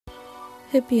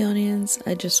Hippionians,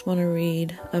 I just want to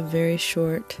read a very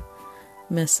short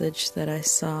message that I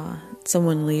saw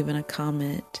someone leave in a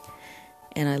comment,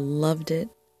 and I loved it,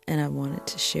 and I wanted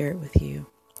to share it with you.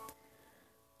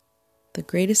 The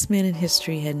greatest man in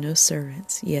history had no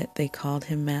servants, yet they called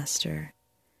him master.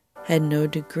 Had no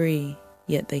degree,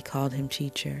 yet they called him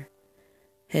teacher.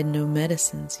 Had no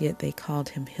medicines, yet they called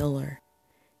him healer.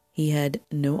 He had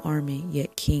no army,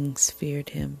 yet kings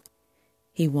feared him.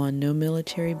 He won no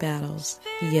military battles,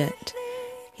 yet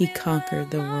he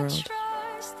conquered the world.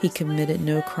 He committed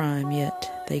no crime,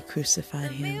 yet they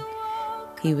crucified him.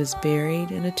 He was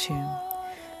buried in a tomb,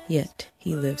 yet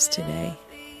he lives today.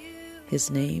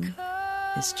 His name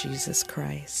is Jesus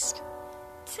Christ.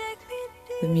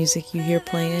 The music you hear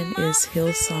playing is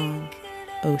Hillsong,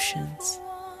 Oceans.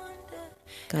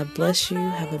 God bless you.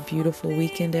 Have a beautiful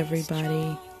weekend,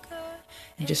 everybody.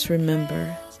 And just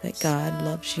remember that God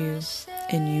loves you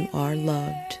and you are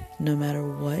loved no matter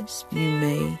what you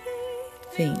may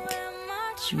think.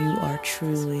 You are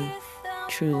truly,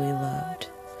 truly loved.